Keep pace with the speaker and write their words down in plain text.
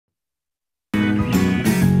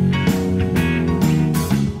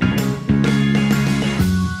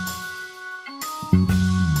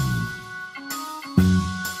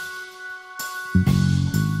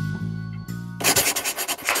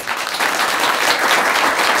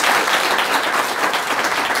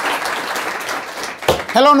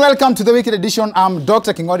Hello and welcome to the weekend edition. I'm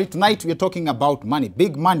Dr. Kingori. Tonight we're talking about money,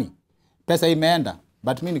 big money. Pesa imeenda.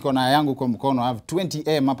 But mimi niko na yangu kwa mkono. I have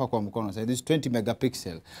 20M hapa kwa mkono. So this is 20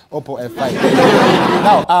 megapixel Oppo F5.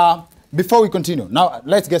 Now, before we continue, now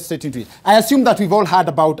let's get straight into it. I assume that we've all heard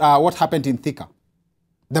about what happened in Thika.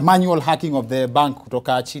 The manual hacking of the bank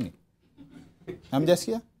kutoka chini. I'm just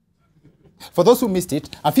here. For those who missed it,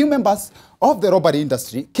 a few members of the robbery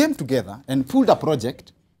industry came together and pulled a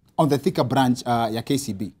project on the Thika branch ya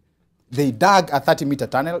KCB. They dug a 30-meter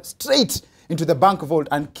tunnel straight into the bank vault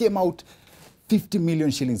and came out 50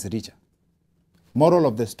 million shillings richer. Moral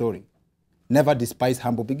of the story, never despise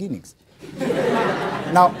humble beginnings.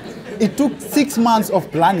 Now, it took 6 months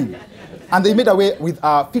of planning and they made away with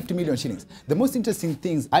 50 million shillings. The most interesting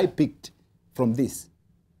things I picked from this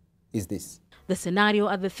is this. The scenario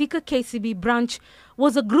at the Thika KCB branch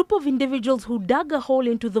was a group of individuals who dug a hole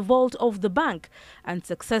into the vault of the bank and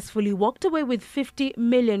successfully walked away with 50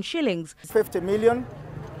 million shillings. 50 million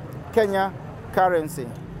Kenya currency.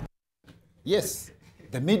 Yes,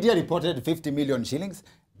 the media reported 50 million shillings.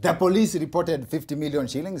 The police reported 50 million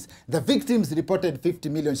shillings. The victims reported 50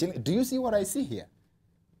 million shillings. Do you see what I see here?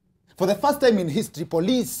 For the first time in history,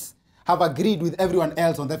 police have agreed with everyone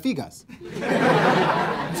else on the figures.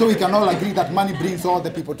 So we can all agree that money brings all the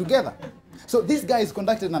people together. So these guys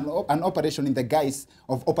conducted an operation in the guise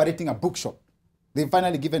of operating a bookshop. They've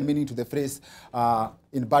finally given meaning to the phrase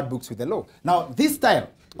in bad books with the law. Now, this style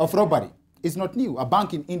of robbery is not new. A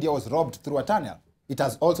bank in India was robbed through a tunnel. It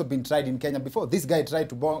has also been tried in Kenya before. This guy tried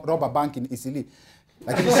to rob a bank in Isili.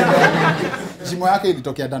 Lakini shimo yake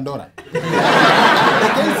ilitokea Dandora. The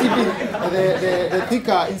KCB, the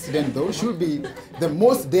Thika incident though, should be the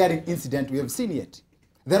most daring incident we have seen yet.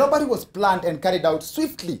 The robbery was planned and carried out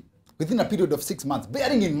swiftly within a period of 6 months,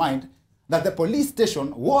 bearing in mind that there's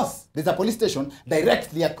a police station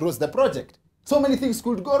directly across the project. So many things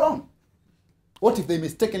could go wrong. What if they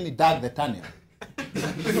mistakenly dug the tunnel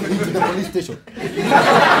into the police station?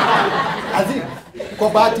 As in, kwa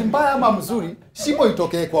bahati mbaya ama mzuri, shimo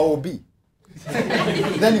itokee kwa OB.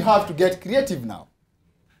 Then you have to get creative now.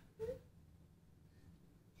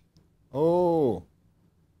 Oh.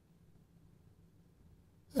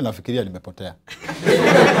 Nafikiria nimepotea.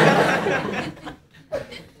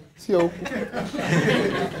 Sio huku.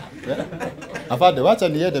 Afande, wacha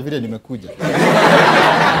niende vile nimekuja.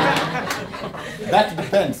 That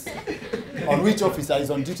depends on which officer is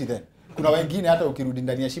on duty then. Kuna wengine hata ukirudi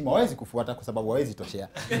ndani ya shimo hawezi kufuata kwa sababu hawezi toshea.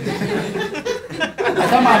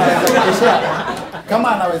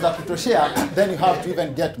 Kama anaweza kutoshea, then you have to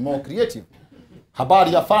even get more creative.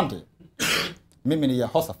 Habari ya Fante. Mimi ni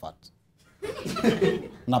Yehoshaphat.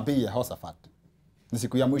 Nabii Yehoshaphat. Ni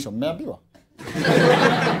siku ya mwisho mmeambiwa.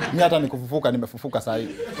 Mimi hata nikufufuka nimefufuka saa hii.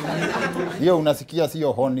 Hiyo unasikia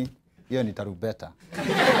sio honi, hiyo ni tarubeta.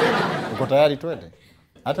 Uko tayari twende?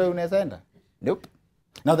 Hata unaweza enda? Nope.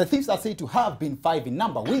 Now the thieves are said to have been 5 in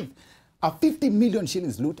number with a 50 million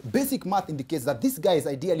shillings loot. Basic math indicates that these guys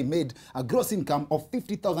ideally made a gross income of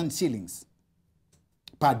 50,000 shillings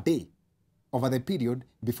per day over the period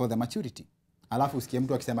before the maturity. Alafu usikie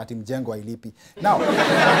mtu akisema ati mjengo hailipi. Now,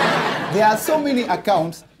 there are so many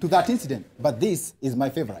accounts to that incident, but this is my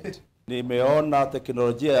favorite. Nimeona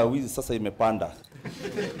teknolojia ya wizi sasa imepanda.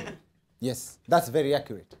 Yes, that's very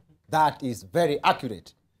accurate. That is very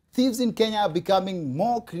accurate. Thieves in Kenya are becoming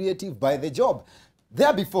more creative by the job.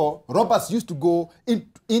 There before, robbers used to go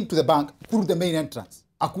into the bank through the main entrance.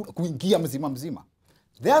 Kuingia mzima mzima.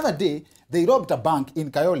 The other day, they robbed a bank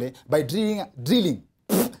in Kayole by drilling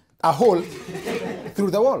a hole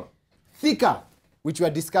through the wall. Thika, which we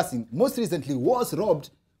are discussing, most recently was robbed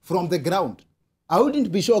from the ground. I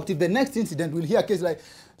wouldn't be shocked if the next incident we'll hear a case like,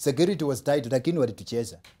 security was tight, lakini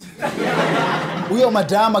walitucheza. Huyo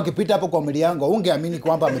madam akipita hapo kwa mliango, ungeamini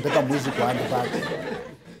kwamba amebeba mwizi kwa handbag.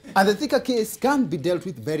 And the Thika case can be dealt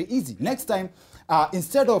with very easy. Next time,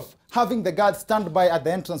 instead of having the guards stand by at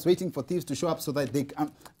the entrance waiting for thieves to show up so that they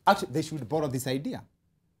can, actually they should borrow this idea.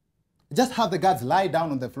 Just have the guards lie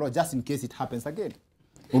down on the floor just in case it happens again.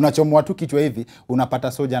 Unachomwa tu kichwa hivi,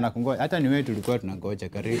 unapata soja na kungoja. Hata ni wewe tulikuwa tunangoja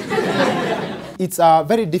karibu. It's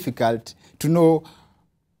very difficult to know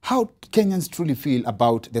how Kenyans truly feel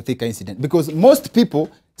about the Thika incident because most people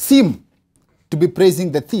seem to be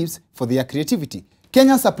praising the thieves for their creativity.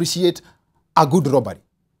 Kenyans appreciate a good robbery.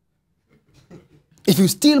 If you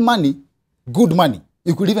steal money, good money,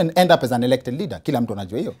 you could even end up as an elected leader. Kila mtu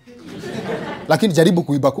anajua hiyo. Lakini jaribu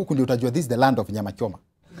kuiba kuku ndio utajua this is the land of nyama choma.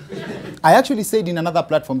 I actually said in another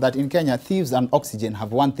platform that in Kenya, thieves and oxygen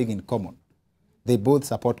have one thing in common. They both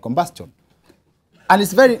support combustion. And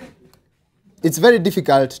it's very It's very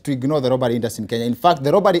difficult to ignore the robbery industry in Kenya. In fact,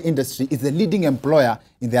 the robbery industry is the leading employer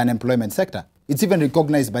in the unemployment sector. It's even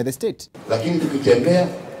recognized by the state. Lakini tukitembea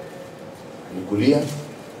ni kulia,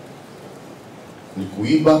 ni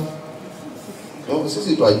kuiba. So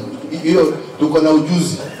sisi hiyo tuko na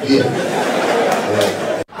ujuzi.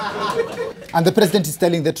 And the president is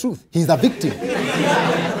telling the truth. He's a victim.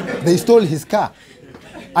 They stole his car.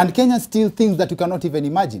 And Kenya still thinks that you cannot even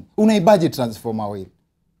imagine. Unaibaje transformer oil?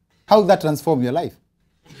 How will that transform your life?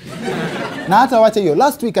 Na hata wacha hiyo.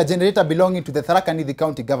 Last week, a generator belonging to the Tharaka Nithi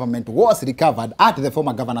County government was recovered at the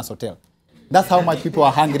former governor's hotel. That's how much people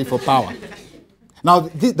are hungry for power. Now,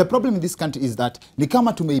 the problem in this country is that ni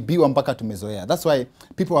kama tumeibiwa mpaka tumezoea. That's why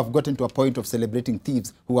people have gotten to a point of celebrating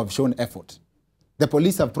thieves who have shown effort. The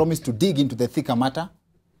police have promised to dig into the Thika matter,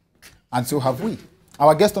 and so have we.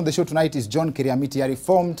 Our guest on the show tonight is John Kiriamiti, a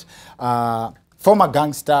reformed former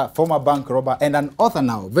gangster, former bank robber, and an author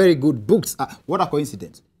now. Very good books. What a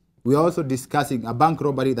coincidence. We are also discussing a bank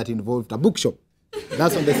robbery that involved a bookshop.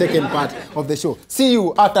 That's on the second part of the show. See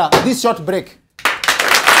you after this short break.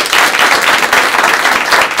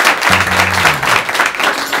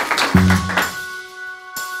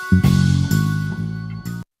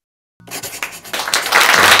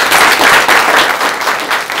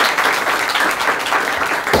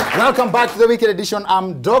 Welcome back to the weekend edition.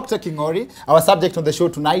 I'm Dr. Kingori. Our subject on the show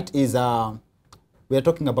tonight is we are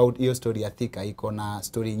talking about hiyo story ya Thika. Iko na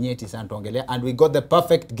story nyeti sana tuongelea, and we got the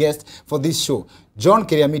perfect guest for this show, John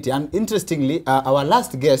Kiriamiti. And interestingly, our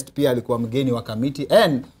last guest pia alikuwa mgeni wa committee,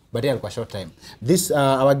 but yeye alikuwa short time. This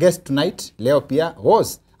our guest tonight leo pia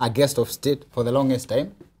was a guest of state for the longest time,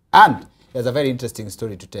 and he has a very interesting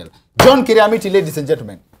story to tell. John Kiriamiti, ladies and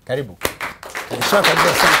gentlemen, karibu.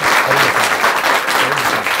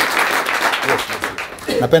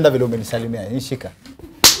 Napenda vile umenisalimia.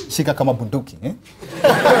 Shika kama bunduki, eh?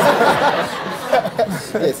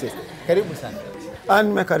 Yes. Karibu sana.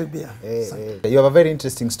 Nimekaribia. You have a very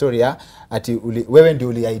interesting story, yeah? Ati wewe ndio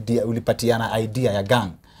ulipatiana idea ya gang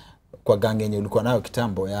kwa gang yenye ulikuwa nayo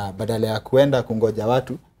kitambo, ya badala ya kuenda kungoja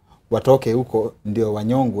watu watoke huko ndio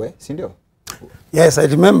wanyongwe, si ndio? Yes, I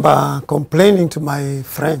remember complaining to my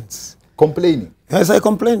friends. Complaining? Yes, I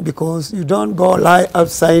complained because you don't go lie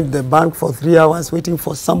outside the bank for 3 hours waiting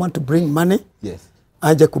for someone to bring money. Yes.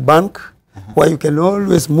 Aje ku bank, where you can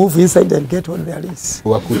always move inside and get what there is.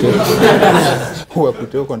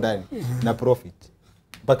 Huwakute huko ndani na profit.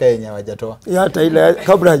 Mpaka yenye hawajatoa. Hata ile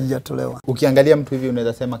kabla hajatolewa. Ukiangalia mtu hivi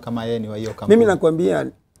unaweza sema kama yeye ni wa hiyo kampuni. Mimi nakwambia,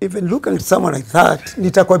 even look at someone like that,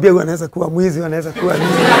 nitakwambia huyu anaweza kuwa mwizi, anaweza kuwa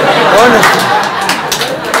nini. Honestly.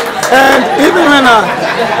 And even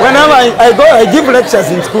whenever I go, I give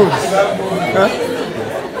lectures in schools.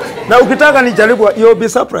 Na ukitaka nijaribu, you'll be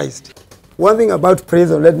surprised. One thing about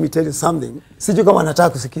prison, let me tell you something. Sijui kama nataka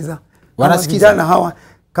kusikiza. Wanasikiza. Vijana hawa,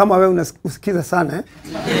 kama wewe unasikiza sana, eh?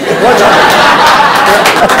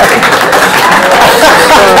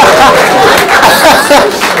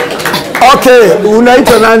 Okay,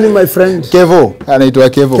 unaitwa nani, my friend? Kevo, anaitwa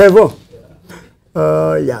Kevo. Kevo.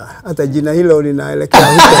 Yeah, hata jina hilo linaelekea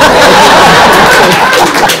huko.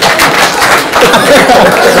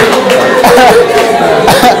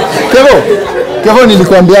 Kevo,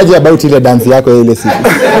 nilikwambiaje about ile dance yako ile siku?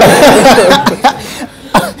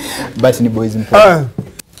 But ni boys mpo.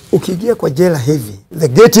 Ukiingia kwa jela hivi, the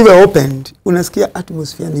gate even opened, unasikia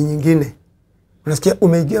atmosphere ni nyingine. Unasikia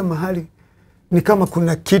umeingia mahali ni kama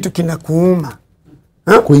kuna kitu kinakuuma.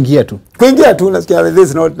 Kuingia tu unasikia this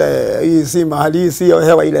is not you see mahali si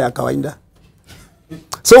hewa ile ya kawaida.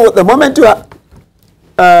 So the moment you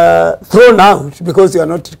are thrown out because you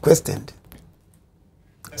are not questioned,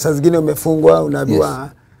 sasa zingine umefungwa, unaambiwa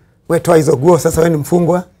wewe toa hizo nguo, sasa wewe ni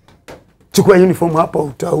mfungwa, chukua uniform hapo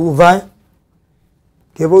utauvae.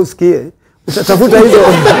 Kevo usikie,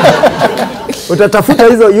 utatafuta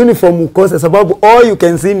hizo uniform ukose, sababu all you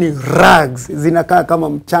can see ni rags zinakaa kama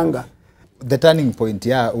mchanga. The turning point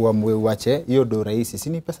ya uamue uache hiyo do rahisi, si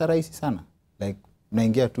ni pesa rahisi sana. Like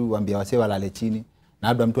unaingia tu uambia wasee walale chini, na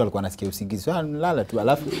labda mtu alikuwa anasikia usingizi, so lala tu,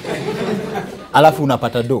 alafu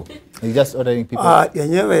unapata do. You just ordering people.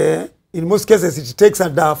 Yenyewe in most cases it takes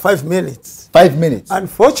 5 minutes. 5 minutes.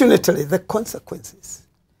 Unfortunately the consequences,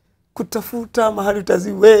 kutafuta mahali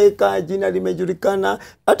utaziweka, jina limejulikana,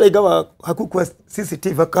 hata ingawa hakukuwa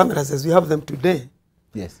CCTV cameras as we have them today.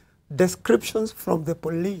 Yes. Descriptions from the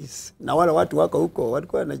police, na wale watu wako huko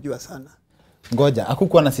walikuwa wanajua sana. Ngoja,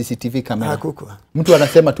 hakukuwa na CCTV camera. Hakukuwa. Mtu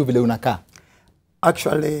anasema tu vile unakaa.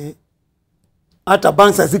 Actually, hata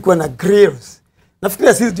banks hazikuwa na grills.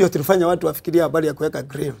 Nafikiria sisi ndio tulifanya watu wafikiria habari ya kuweka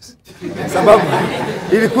grills. Sababu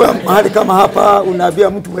ilikuwa mahali kama hapa unaambia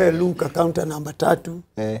mtu wewe look counter namba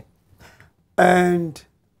 3. And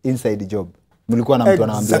inside job. Mlikuwa na mtu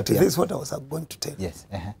anawaambia exactly, pia. this is what I was going to tell you. Yes.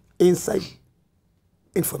 Inside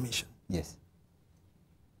information. Yes.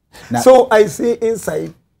 So I see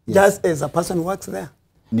inside just as a person who works there.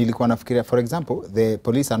 Nilikuwa nafikiria, for example, the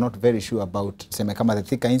police are not very sure about, seme kama the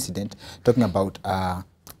Thika incident, talking about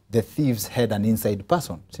the thieves had an inside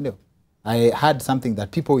person, sindio? I heard something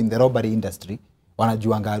that people in the robbery industry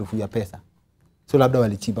wanajuanga harufu ya pesa. So labda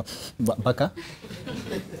walichimba mpaka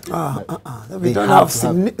we don't have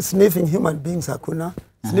sniffing human beings hakuna.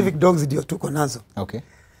 Sniffing dogs ndio tuko nazo. Okay.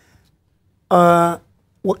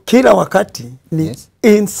 Kila wakati ni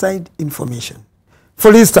inside information.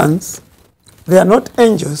 For instance, they are not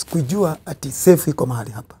angels kujua ati safe iko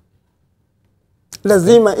mahali hapa.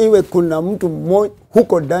 Lazima iwe kuna mtu mmoja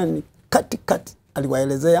huko ndani katikati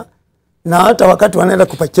aliwaelezea, na hata wakati wanaenda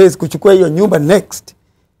kupurchase kuchukua hiyo nyumba next.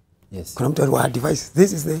 Yes. Kuna mtu aliwa advise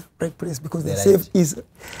this is the right place because the safe is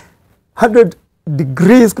 100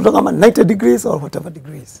 degrees kutoka kama 90 degrees or whatever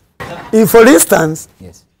degrees. If for instance,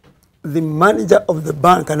 the manager of the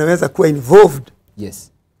bank anaweza kuwa involved.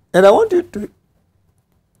 Yes. And I want you to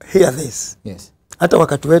hear this. Yes. Hata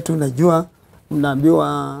wakati wetu najua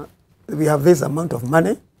mnaambiwa we have this amount of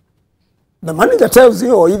money. The manager tells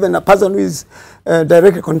you, or even a person who is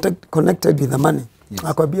directly connected with the money. Yes.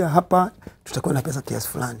 Akwambia hapa tutakuwa na pesa kiasi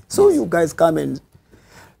fulani. So you guys come and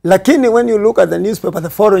lakini when you look at the newspaper the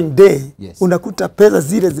following day, unakuta pesa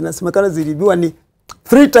zile zinasemekana zilibiwa ni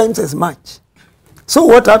 3 times as much. So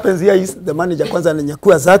what happens here is the manager kwanza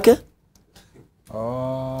ananyakua zake.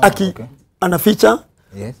 Anaficha.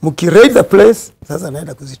 Yes. Mukirate the place, sasa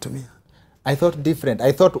anaenda kuzitumia. I thought different.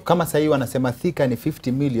 I thought kama sasa hivi wanasema Thika ni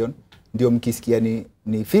 50 million, ndio mkisikia ni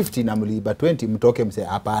 50 na mliiba 20 mtoke mse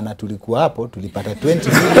hapana tulikuwa hapo tulipata 20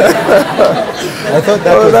 million. I thought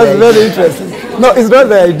that was that's very interesting. No, it's not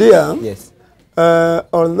the idea. Yes.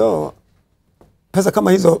 Although pesa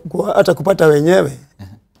kama hizo hata kupata wenyewe,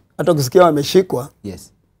 hata kusikia wameshikwa.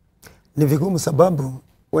 Yes. Ni vigumu sababu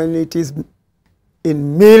when it is in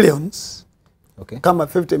millions, kama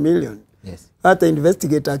 50 million. Yes. Hata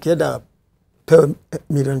investigator akienda pewa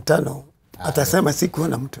milioni 5 atasema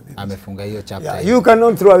sikuona mtu mimi. Amefunga hiyo chapter. Yeah, you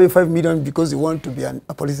cannot throw away 5 million because you want to be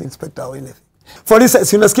a police inspector or anything. For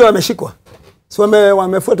instance, unasikia wameshikwa. So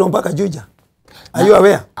wamefuatwa mpaka Juja. Are you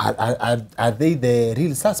aware? Are they the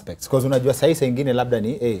real suspects? Because unajua saa ingine labda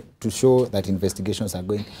ni to show that investigations are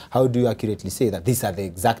going. How do you accurately say that these are the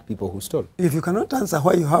exact people who stole? If you cannot answer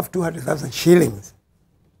why you have 200,000 shillings,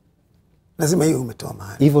 lazima hiyo umetoa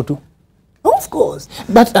mahali. Hivyo tu. Of course.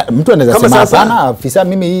 But mtu anaweza sema hapana, afisa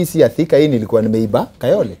mimi hii si ya Thika, hii nilikuwa nimeiba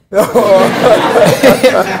Kayole.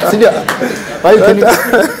 Sindio?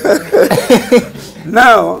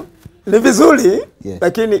 Now, ni vizuri,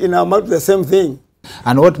 lakini ina amount the same thing.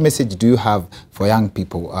 And what message do you have for young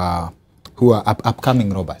people who are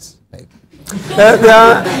upcoming robbers? Like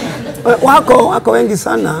wako wengi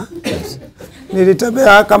sana. Yes.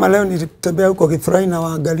 Nilitembea kama leo nilitembea huko Githurai na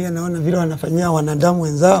waangalia naona vile wanafanyia wanadamu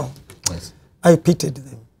wenzao. Yes. I pitied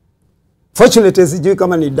them. Fortunately sijui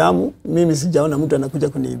kama ni damu, mimi sijaona mtu anakuja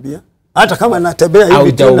kuniibia. Hata kama natembea hivi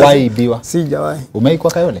haujawahi ibiwa. Sijawahi.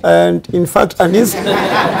 Umeikwa Kayole? And in fact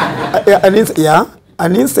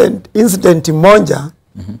an incident moja.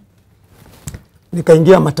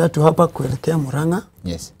 Nikaingia matatu hapa kuelekea Murang'a.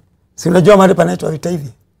 Yes. Si unajua mahali panaitwa Witaithi?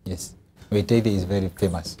 Yes. Witaithi is very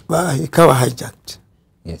famous. Ikawa hijacked.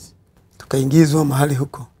 Yes. Tukaingizwa mahali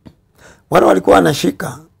huko. Wale walikuwa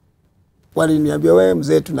wanashika waliniambia wewe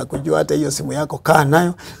mzee tunakujua hata hiyo simu yako kaa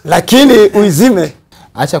nayo lakini uizime.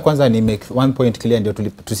 Acha kwanza ni make one point clear ndio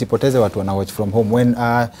tusipoteze watu wana watch from home. When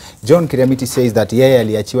John Kiriamiti says that yeye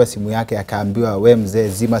aliachiwa simu yake akaambiwa wewe mzee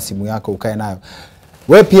zima simu yako ukae nayo.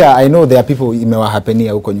 Wewe pia I know there are people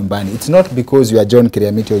imewahapenia huko nyumbani. It's not because you are John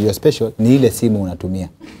Kiriamiti or you are special, ni ile simu unatumia.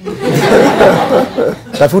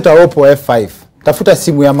 Tafuta Oppo F5. Tafuta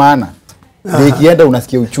simu ya maana. Ndio ikienda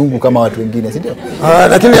unasikia uchungu kama watu wengine, si ndio?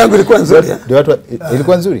 Lakini yangu ilikuwa nzuri. Ndio watu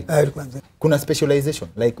ilikuwa nzuri? Ilikuwa nzuri. Kuna specialization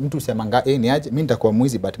like mtu usemanga ni aje mimi nitakuwa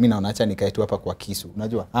mwizi but mimi naona acha nikae tu hapa kwa kisu,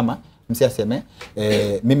 unajua? Ama msi aseme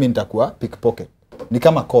mimi nitakuwa pickpocket. Ni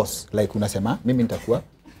kama course like unasema mimi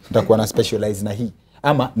nitakuwa na specialize na hii.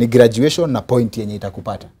 Ama ni graduation na point yenye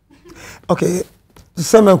itakupata. Okay.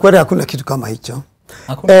 Tuseme ukweli hakuna kitu kama hicho.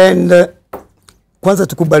 Hakuna. And kwanza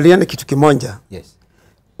tukubaliane kitu kimoja. Yes.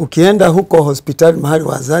 Ukienda huko hospitali mahali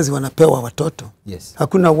wazazi wanapewa watoto. Yes.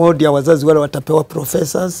 Hakuna ward ya wazazi wale watapewa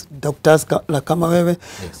professors, doctors kama wewe.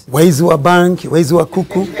 Yes. Waizi wa bank, waizi wa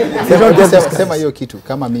kuku. Sema hiyo kitu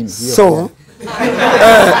kama mimi. So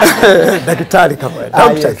daktari kama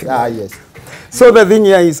yes. So the thing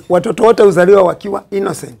here is watoto wote uzaliwa wakiwa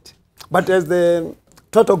innocent. But as the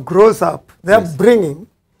mtoto grows up, their upbringing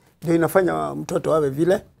ndio inafanya mtoto awe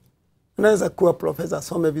vile. Anaweza kuwa profesa,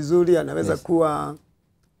 asome vizuri, anaweza kuwa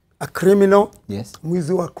a criminal,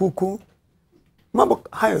 mwizi wa kuku. Mambo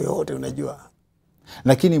hayo yote unajua.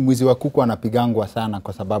 Lakini mwizi wa kuku anapigangwa sana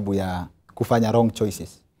kwa sababu ya kufanya wrong choices.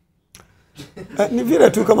 Ni vile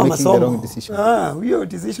tu kama masomo. Hiyo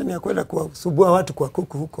decision ya kwenda kuwasubua watu kwa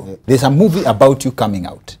kuku huko. There's a movie about you coming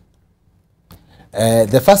out.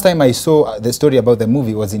 The first time I saw the story about the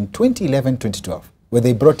movie was in 2011-2012, where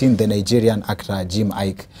they brought in the Nigerian actor Jim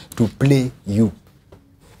Ike to play you.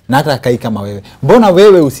 Na hata kai kama wewe. Mbona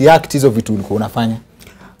wewe usiact hizo vitu ulikuwa unafanya?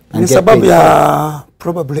 Ni sababu ya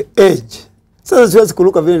probably age. Sasa siwezi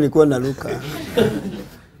kuruka vile nilikuwa naruka.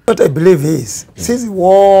 What I believe is, sisi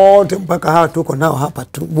wote mpaka hawa tuko nao hapa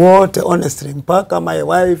tu, wote honestly, mpaka my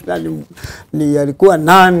wife ni alikuwa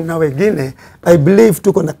nani na wengine, I believe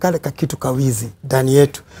tuko na kale kitu kawizi ndani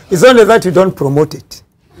yetu. It's only that you don't promote it.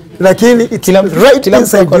 Lakini it's right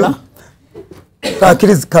inside you.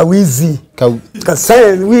 Kakili kawizi.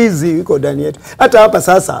 Wizi iko ndani yetu. Hata hapa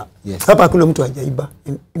sasa, hapa hakuna mtu hajaiba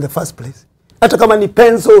in the first place. Hata kama ni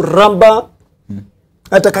pencil, ramba,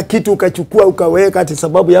 hata kakitu ukachukua ukaweka ati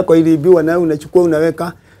sababu yako iliibiwa na unachukua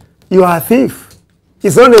unaweka, you are a thief.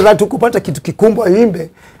 It's only that ukupata kitu kikumbwa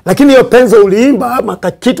imbe, lakini hiyo pencil uliimba ama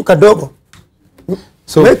kakitu kadogo.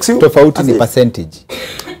 So tofauti ni percentage.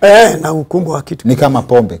 Na ukumbwa wa kitu. Ni kama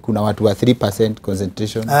pombe, kuna watu wa 3%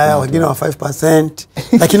 concentration. Wengine wa 5%,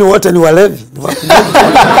 lakini wote ni walevi.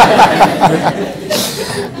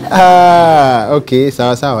 Okay,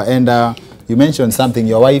 sawa. And you mentioned something,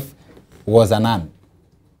 your wife was a nun.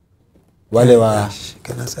 Wale wa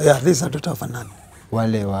this is a daughter of a nun.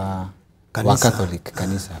 Wale wa Catholic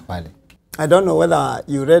kanisa wale. I don't know whether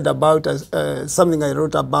you read about something I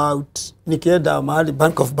wrote about. Nikienda mahali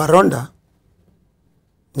Bank of Baronda,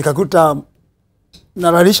 nikakuta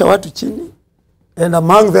nalalisha watu chini, and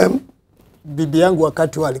among them bibi yangu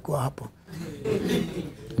wakati walikuwa hapo.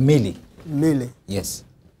 Millie. Yes.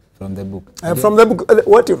 From the book. From the book,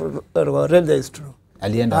 what you read there is true.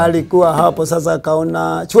 Alikuwa hapo sasa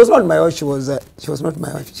akaona, she was not my wife, she was not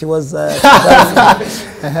my wife, she was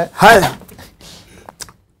haya.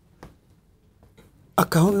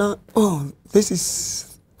 Akaona, oh, this is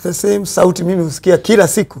the same sauti mimi husikia kila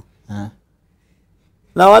siku.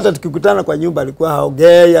 Na hata tukikutana kwa nyumba alikuwa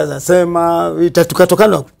haongei, anasema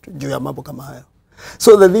tukatokana juu ya mambo kama hayo.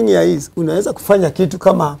 So the thing here is, unaweza kufanya kitu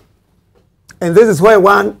kama, and this is why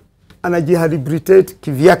one anajihabilitate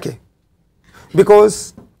kivyake.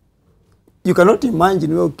 Because you cannot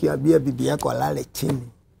imagine wewe ukiambia bibi yako alale chini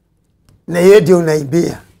na yeye ndio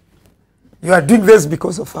unaibia. You are doing this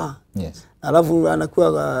because of her. Yes. Alafu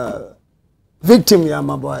anakuwa victim ya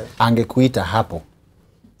mambo hayo. Angekuita hapo.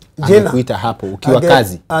 Angekuita hapo ukiwa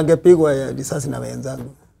kazi. Angepigwa risasi na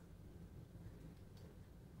wenzangu.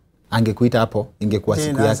 Angekuita hapo ingekuwa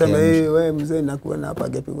siku yake. Nasema wewe mzee nakuwa na hapa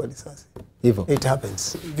angepigwa risasi. Hivyo. It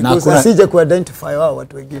happens. Because asije ku-identify wao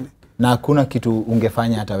watu wengine. Na hakuna kitu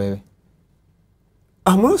ungefanya hata wewe.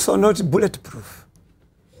 I'm also not bulletproof.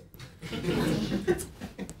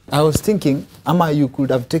 I was thinking, ama you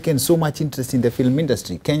could have taken so much interest in the film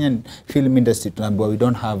industry. Kenyan film industry, tunaambiwa we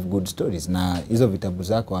don't have good stories. Na hizo vitabu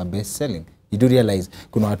zako are best selling. You do realize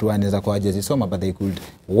kuna watu wanaweza kwa hawajazisoma but they could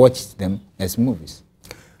watch them as movies.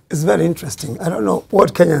 It's very interesting. I don't know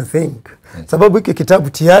what Kenyans think. Yes. Sababu hiki kitabu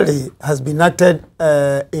tayari has been acted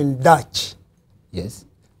in Dutch. Yes.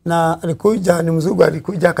 Na alikuja ni mzungu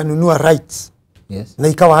alikuja akanunua rights. Yes. Na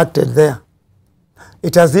ikawa acted there.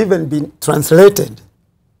 It has even been translated.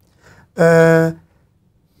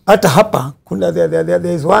 Hata hapa kuna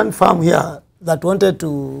there is one farm here that wanted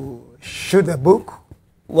to shoot the book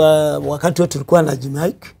wakati wote tulikuwa na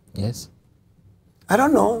Jamaica. Yes. I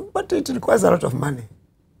don't know, but it requires a lot of money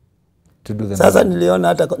to do the sasa movie. Niliona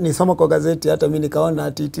hata nisoma kwa gazeti hata mimi nikaona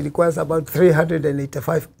ati it requires about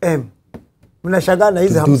 385 M. Mnashangaa na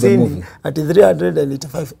hizi 50 ati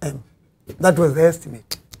 385 M. That was the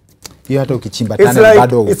estimate. Hiyo hata ukichimba tena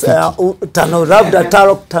bado it's tano labda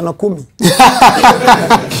tano 10.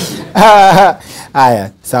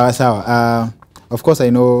 Haya, sawa. Of course I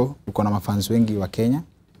know uko na mafans wengi wa Kenya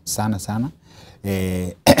sana.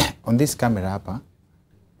 On this camera hapa,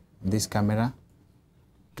 this camera,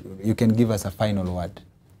 you can give us a final word.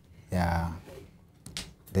 Yeah,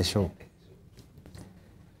 the show.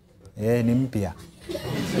 Ni mpya.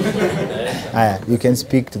 Haya, you can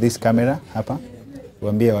speak to this camera hapa.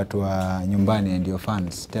 Waambie watu wa nyumbani and your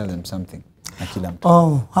fans, tell them something. Na kila mtu.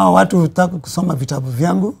 Hao watu hutaka kusoma vitabu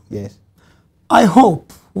vyangu. Yes. I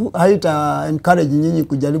hope haita encourage nyinyi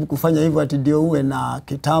kujaribu kufanya hivyo ati ndio uwe na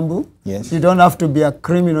kitambu. Yes. You don't have to be a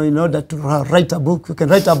criminal in order to write a book. You can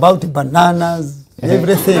write about bananas,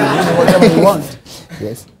 everything, whatever you want.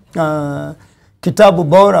 Yes. Kitabu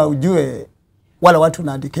bora ujue wala watu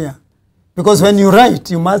naandikia. Because when you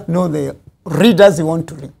write, you must know the readers you want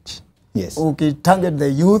to reach. Yes. Target the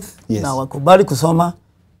youth, yes. na wakubali kusoma,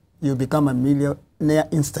 you become a millionaire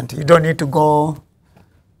instantly. You don't need to go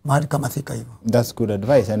mahali kama Thika hivyo. That's good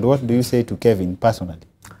advice. And what do you say to Kevin personally?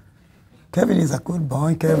 Kevin is a good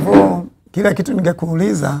boy. Kevo, kila kitu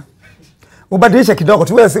ningekuuliza ubadilishe kidogo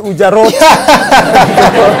tuwe ujaroti.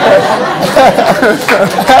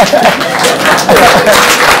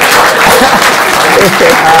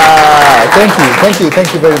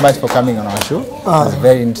 Thank you very much for coming on our show. It was a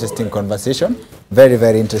very interesting conversation. Very,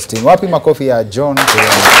 very interesting. Wapi makofi ya John.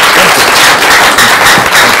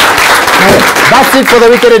 That's it for the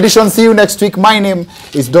weekend edition. See you next week. My name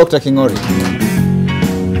is Dr. Kingori.